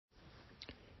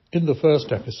In the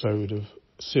first episode of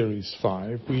Series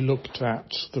 5, we looked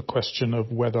at the question of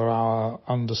whether our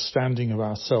understanding of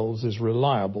ourselves is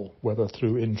reliable, whether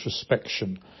through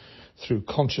introspection, through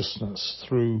consciousness,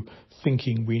 through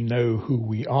thinking we know who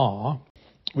we are,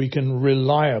 we can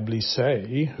reliably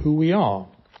say who we are,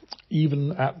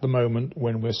 even at the moment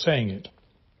when we're saying it.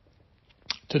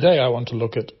 Today I want to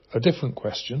look at a different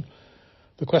question,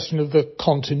 the question of the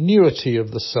continuity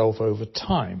of the self over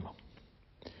time.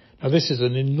 Now, this is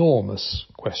an enormous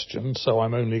question, so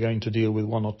I'm only going to deal with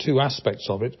one or two aspects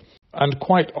of it. And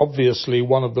quite obviously,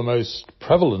 one of the most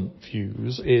prevalent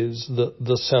views is that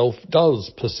the self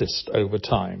does persist over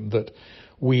time, that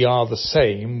we are the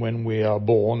same when we are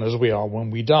born as we are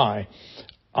when we die.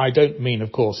 I don't mean,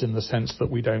 of course, in the sense that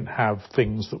we don't have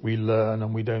things that we learn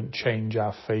and we don't change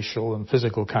our facial and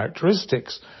physical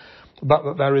characteristics, but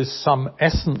that there is some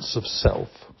essence of self,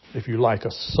 if you like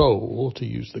a soul, to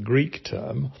use the Greek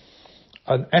term,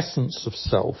 an essence of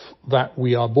self that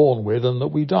we are born with and that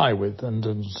we die with, and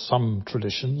in some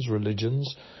traditions,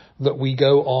 religions, that we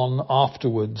go on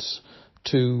afterwards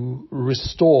to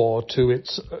restore to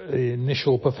its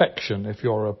initial perfection, if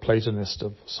you're a Platonist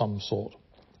of some sort.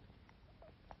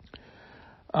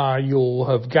 You'll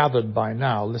have gathered by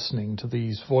now, listening to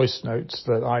these voice notes,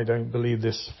 that I don't believe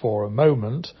this for a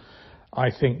moment. I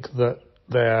think that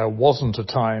there wasn't a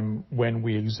time when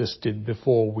we existed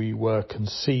before we were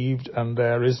conceived, and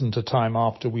there isn't a time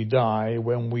after we die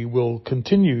when we will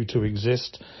continue to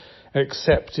exist,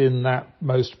 except in that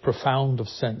most profound of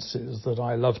senses that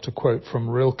I love to quote from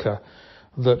Rilke,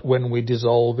 that when we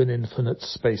dissolve in infinite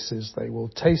spaces, they will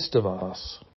taste of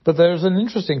us. But there's an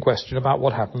interesting question about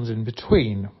what happens in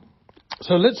between.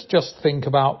 So let's just think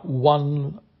about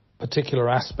one particular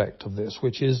aspect of this,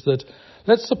 which is that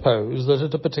let's suppose that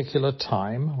at a particular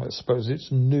time, let's suppose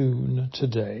it's noon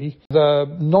today, the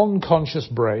non-conscious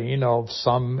brain of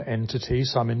some entity,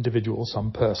 some individual,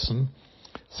 some person,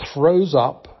 throws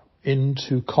up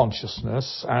into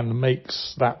consciousness and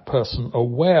makes that person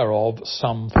aware of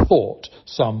some thought,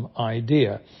 some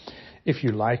idea. If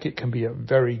you like, it can be a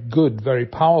very good, very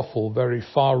powerful, very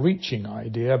far-reaching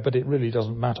idea, but it really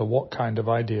doesn't matter what kind of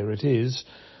idea it is.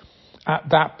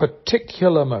 At that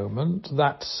particular moment,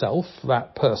 that self,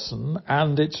 that person,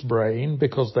 and its brain,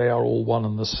 because they are all one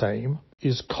and the same,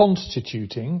 is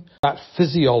constituting that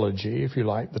physiology, if you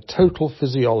like, the total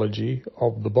physiology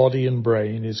of the body and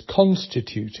brain is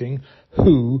constituting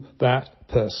who that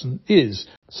person is.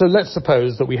 So let's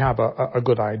suppose that we have a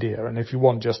good idea, and if you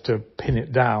want just to pin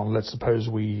it down, let's suppose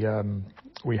we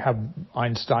have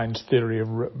Einstein's theory of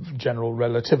general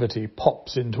relativity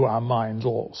pops into our minds,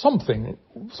 or something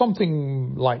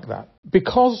like that.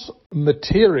 Because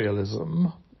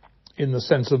materialism, in the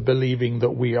sense of believing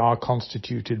that we are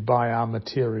constituted by our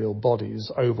material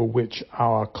bodies over which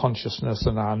our consciousness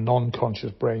and our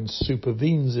non-conscious brain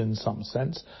supervenes in some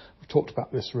sense, we've talked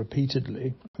about this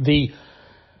repeatedly, the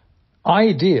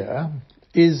idea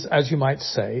is, as you might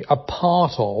say, a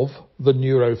part of the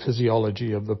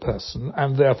neurophysiology of the person,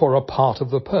 and therefore a part of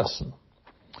the person.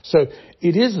 So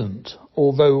it isn't,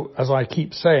 although, as I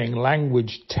keep saying,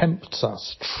 language tempts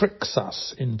us, tricks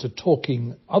us into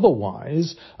talking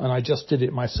otherwise, and I just did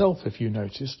it myself, if you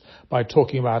noticed, by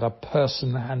talking about a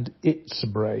person and its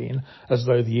brain, as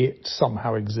though the it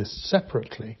somehow exists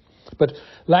separately. But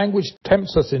language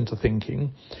tempts us into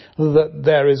thinking that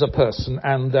there is a person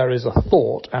and there is a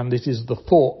thought, and it is the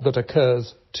thought that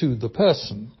occurs to the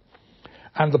person.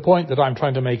 And the point that I'm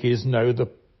trying to make is, no, the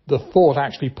thought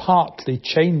actually partly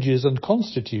changes and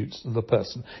constitutes the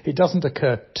person. It doesn't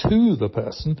occur to the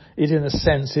person. It, in a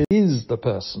sense, is the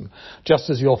person. Just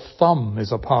as your thumb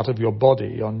is a part of your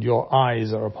body, and your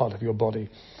eyes are a part of your body,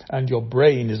 and your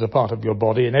brain is a part of your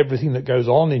body, and everything that goes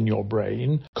on in your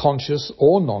brain, conscious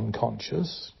or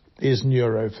non-conscious, is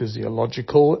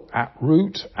neurophysiological at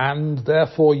root, and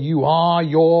therefore you are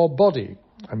your body.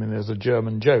 I mean, there's a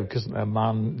German joke, isn't there?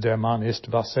 Der Mann ist,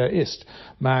 was ist.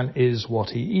 Man is what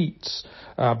he eats.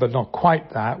 But not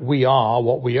quite that. We are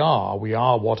what we are. We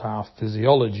are what our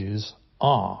physiologies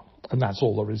are. And that's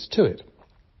all there is to it.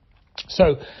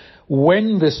 So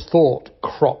when this thought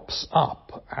crops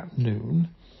up at noon,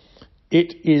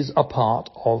 it is a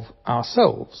part of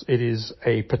ourselves. It is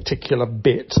a particular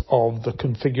bit of the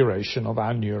configuration of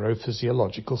our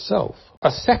neurophysiological self. A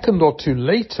second or two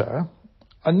later,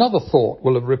 another thought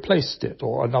will have replaced it,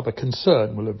 or another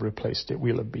concern will have replaced it.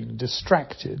 We'll have been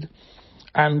distracted.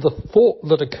 And the thought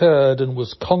that occurred and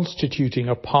was constituting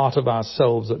a part of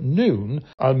ourselves at noon,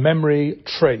 a memory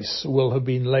trace will have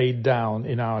been laid down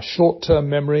in our short-term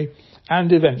memory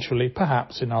and eventually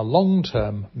perhaps in our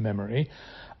long-term memory.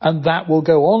 And that will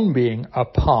go on being a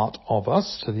part of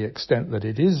us to the extent that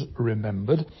it is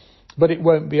remembered, but it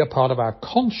won't be a part of our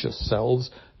conscious selves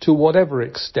to whatever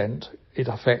extent it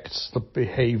affects the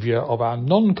behaviour of our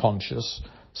non-conscious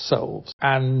selves.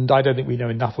 And I don't think we know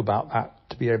enough about that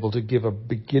to be able to give a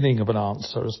beginning of an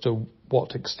answer as to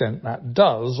what extent that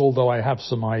does, although I have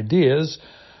some ideas,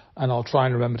 and I'll try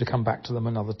and remember to come back to them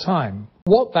another time.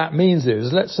 What that means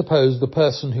is, let's suppose the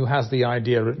person who has the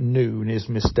idea at noon is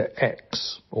Mr.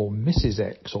 X, or Mrs.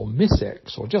 X, or Miss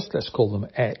X, or just let's call them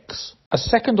X. A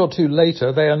second or two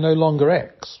later, they are no longer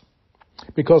X,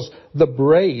 because the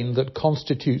brain that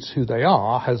constitutes who they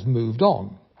are has moved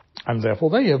on, and therefore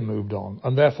they have moved on,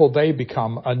 and therefore they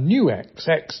become a new X,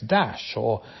 X dash,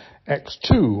 or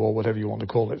X2, or whatever you want to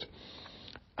call it.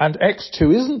 And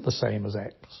X2 isn't the same as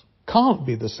X. Can't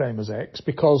be the same as X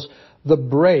because the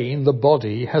brain, the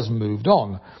body, has moved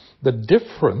on. The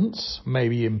difference may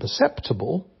be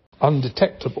imperceptible,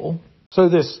 undetectable. So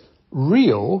this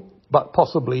real but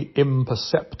possibly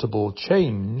imperceptible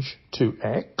change to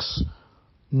X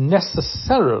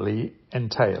necessarily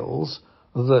entails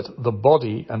that the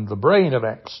body and the brain of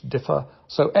X differ,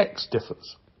 so X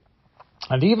differs.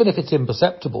 And even if it's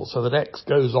imperceptible, so that X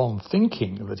goes on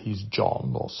thinking that he's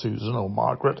John or Susan or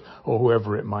Margaret or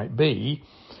whoever it might be,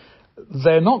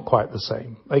 they're not quite the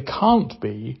same. They can't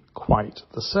be quite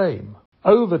the same.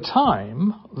 Over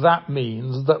time, that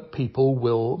means that people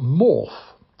will morph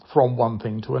from one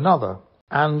thing to another.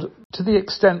 And to the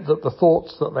extent that the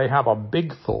thoughts that they have are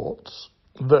big thoughts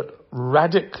that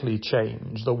radically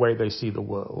change the way they see the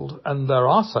world, and there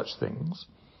are such things,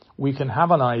 we can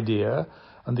have an idea,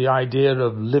 and the idea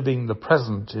of living the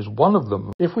present is one of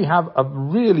them. If we have a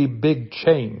really big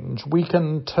change, we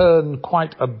can turn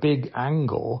quite a big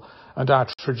angle, and our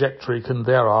trajectory can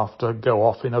thereafter go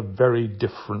off in a very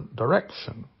different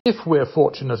direction. If we're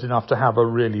fortunate enough to have a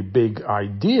really big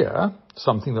idea,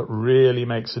 something that really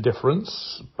makes a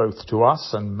difference, both to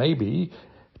us and maybe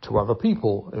to other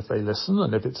people if they listen,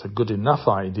 and if it's a good enough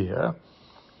idea,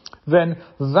 then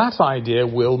that idea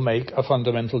will make a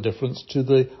fundamental difference to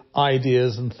the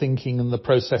ideas and thinking and the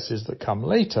processes that come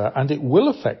later, and it will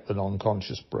affect the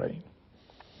non-conscious brain.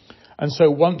 And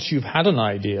so once you've had an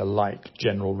idea like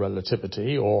general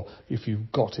relativity, or if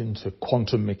you've got into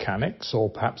quantum mechanics, or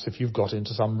perhaps if you've got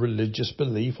into some religious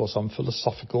belief or some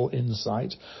philosophical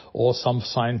insight or some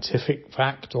scientific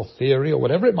fact or theory or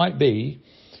whatever it might be,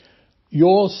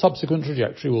 your subsequent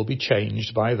trajectory will be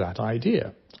changed by that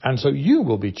idea. And so you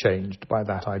will be changed by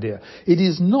that idea. It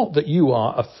is not that you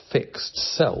are a fixed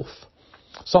self,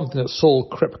 something that Saul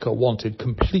Kripke wanted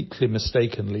completely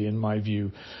mistakenly, in my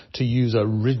view, to use a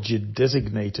rigid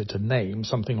designator to name,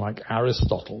 something like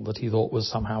Aristotle, that he thought was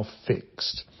somehow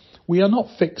fixed. We are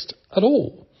not fixed at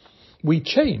all. We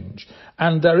change.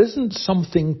 And there isn't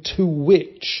something to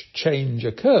which change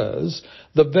occurs.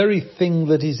 The very thing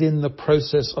that is in the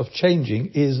process of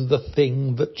changing is the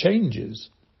thing that changes.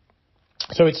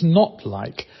 So it's not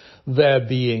like there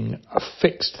being a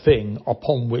fixed thing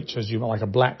upon which, as you know, like a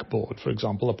blackboard, for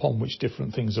example, upon which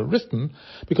different things are written,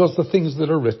 because the things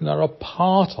that are written are a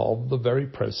part of the very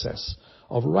process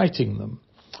of writing them.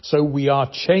 So we are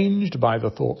changed by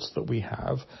the thoughts that we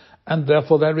have, and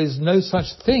therefore there is no such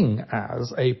thing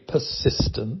as a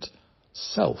persistent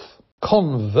self.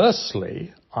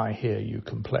 Conversely, I hear you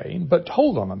complain, but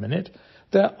hold on a minute,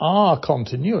 there are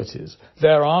continuities.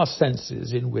 There are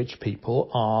senses in which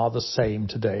people are the same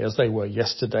today as they were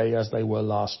yesterday, as they were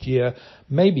last year,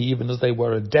 maybe even as they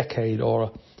were a decade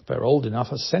or, if they're old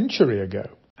enough, a century ago.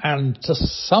 And to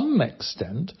some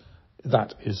extent,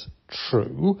 that is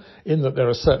true, in that there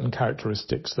are certain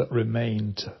characteristics that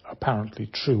remain apparently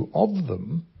true of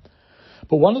them.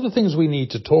 But one of the things we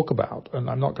need to talk about, and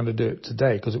I'm not going to do it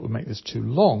today because it would make this too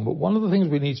long, but one of the things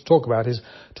we need to talk about is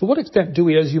to what extent do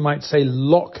we, as you might say,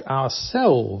 lock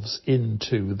ourselves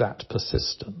into that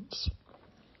persistence?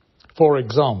 For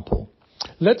example,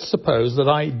 let's suppose that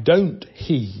I don't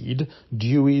heed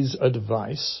Dewey's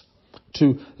advice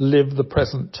to live the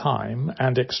present time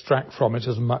and extract from it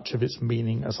as much of its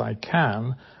meaning as I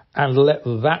can, and let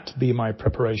that be my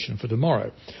preparation for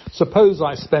tomorrow. Suppose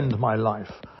I spend my life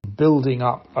building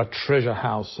up a treasure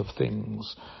house of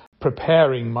things,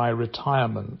 preparing my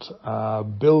retirement,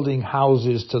 building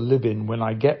houses to live in when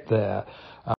I get there.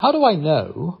 How do I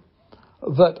know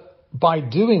that by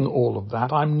doing all of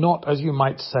that, I'm not, as you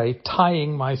might say,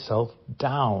 tying myself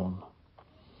down,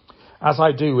 as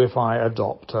I do if I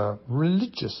adopt a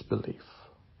religious belief?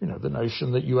 You know, the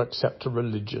notion that you accept a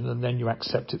religion and then you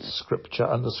accept its scripture,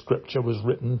 and the scripture was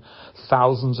written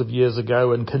thousands of years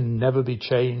ago and can never be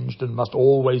changed and must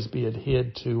always be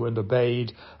adhered to and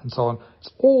obeyed and so on. It's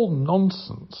all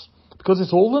nonsense, because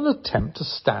it's all an attempt to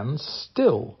stand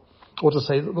still, or to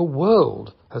say that the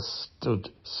world has stood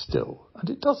still, and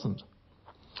it doesn't.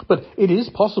 But it is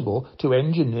possible to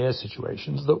engineer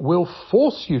situations that will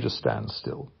force you to stand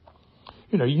still.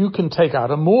 You can take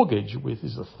out a mortgage, which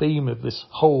is the theme of this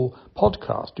whole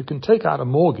podcast. You can take out a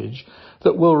mortgage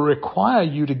that will require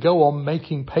you to go on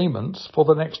making payments for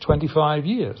the next 25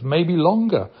 years, maybe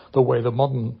longer, the way the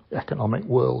modern economic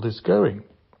world is going.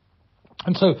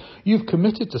 And so you've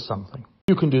committed to something.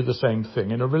 You can do the same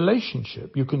thing in a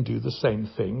relationship. You can do the same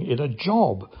thing in a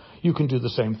job. You can do the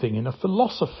same thing in a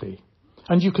philosophy.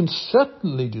 And you can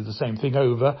certainly do the same thing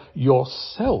over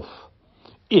yourself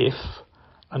if,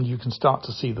 and you can start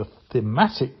to see the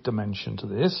thematic dimension to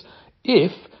this,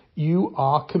 if you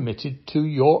are committed to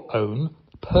your own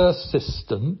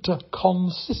persistent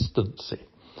consistency.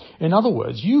 In other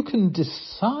words, you can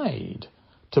decide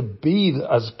to be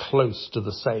as close to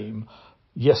the same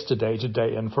yesterday,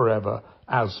 today, and forever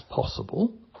as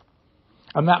possible.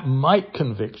 And that might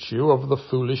convict you of the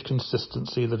foolish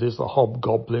consistency that is the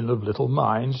hobgoblin of little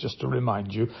minds, just to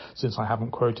remind you, since I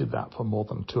haven't quoted that for more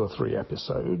than 2 or 3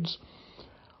 episodes.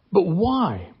 But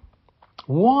why?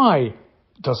 Why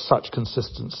does such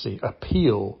consistency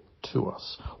appeal to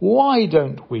us? Why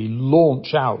don't we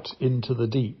launch out into the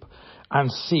deep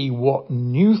and see what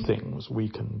new things we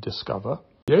can discover?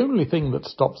 The only thing that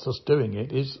stops us doing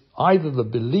it is either the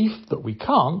belief that we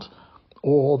can't,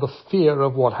 or the fear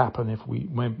of what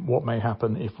may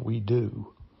happen if we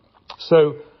do.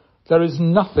 So there is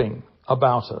nothing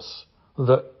about us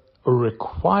that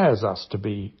requires us to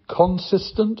be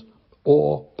consistent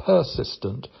or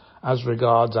persistent as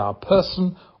regards our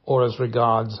person or as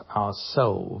regards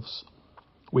ourselves.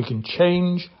 We can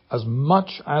change as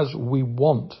much as we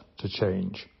want to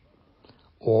change.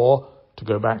 Or, to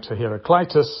go back to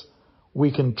Heraclitus,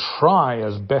 we can try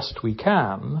as best we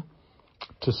can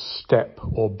to step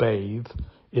or bathe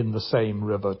in the same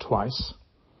river twice,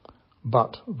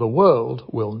 but the world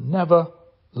will never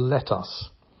let us,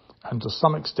 and to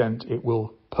some extent it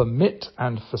will permit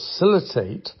and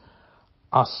facilitate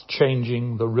us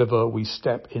changing the river we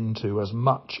step into as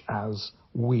much as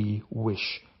we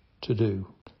wish to do.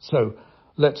 So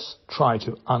let's try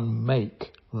to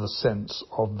unmake the sense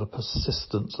of the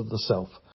persistence of the self.